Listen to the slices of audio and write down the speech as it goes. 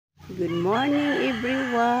Good morning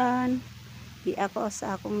everyone. Di ako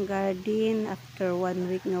sa akong garden after 1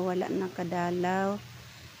 week nga wala nakadalaw.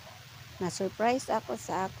 Na-surprise ako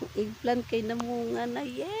sa akong eggplant kay namunga na.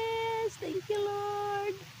 Yes! Thank you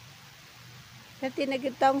Lord. Dati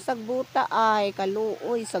nagitang sagbuta ay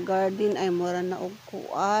kaluoy sa garden ay mura na og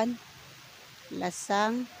kuan.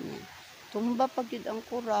 Lasang. Yan. Tumba pag yun ang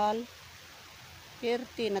koral.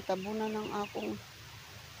 Perti natabunan ng akong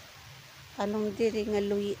anong diri nga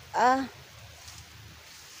luya.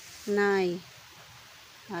 Nay.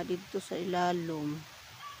 Dito sa ilalom.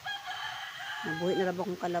 Nabuhi na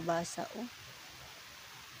rabang kong kalabasa. Oh.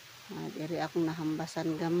 Diri akong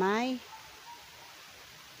nahambasan gamay.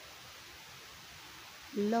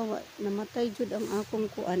 Lawa, namatay jud ang akong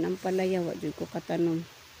kuan ang palaya. Wa jud ko katanom.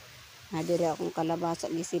 Diri akong kalabasa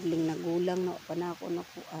gisidling na gulang na pa na ako na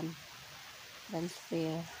kuan.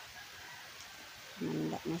 Transfer.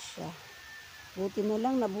 Manda na siya. Buti na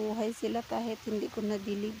lang nabuhay sila kahit hindi ko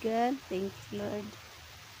nadiligan. Thank you Lord.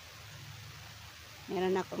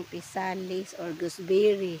 Meron akong pisalis or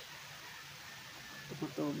gooseberry.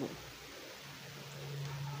 Tumutubo.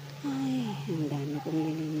 Ay, ang dami kong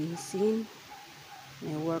lilinisin.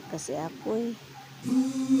 May work kasi ako eh.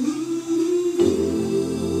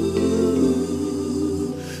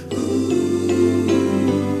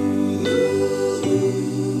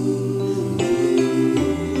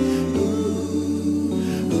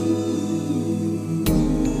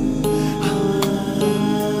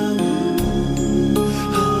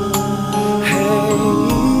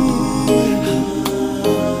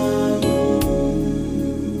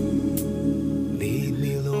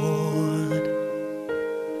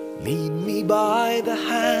 Lead me by the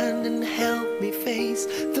hand and help me face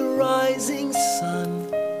the rising sun.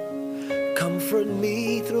 Comfort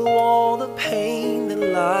me through all the pain that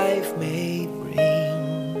life may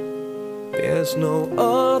bring. There's no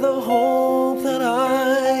other hope that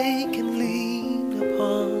I can lean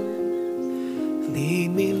upon.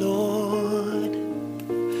 Lead me, Lord,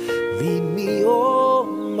 lead me all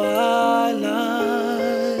my life.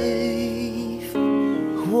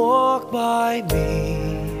 Walk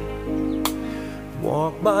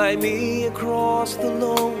by me across the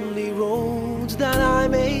lonely roads that I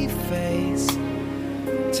may face.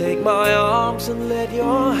 Take my arms and let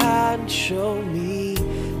your hand show me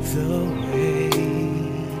the way.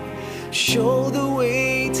 Show the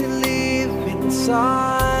way to live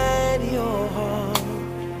inside your heart.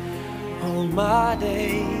 All my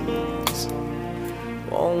days,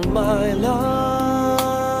 all my life,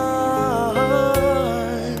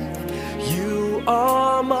 you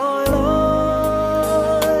are my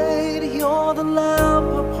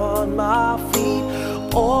my feet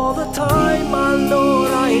all the time, my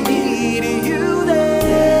Lord, I need you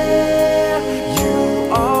there. You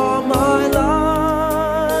are my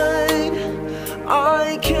light.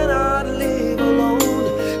 I cannot live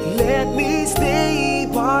alone. Let me stay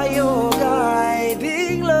by your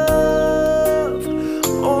guiding love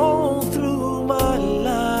all through my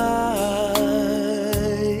life.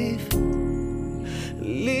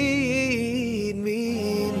 Lead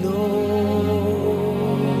me, Lord.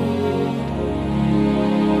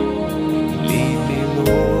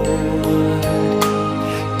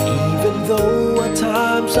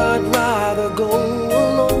 I'd rather go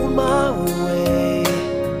alone my way.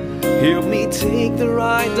 Help me take the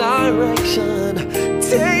right direction.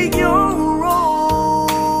 Take your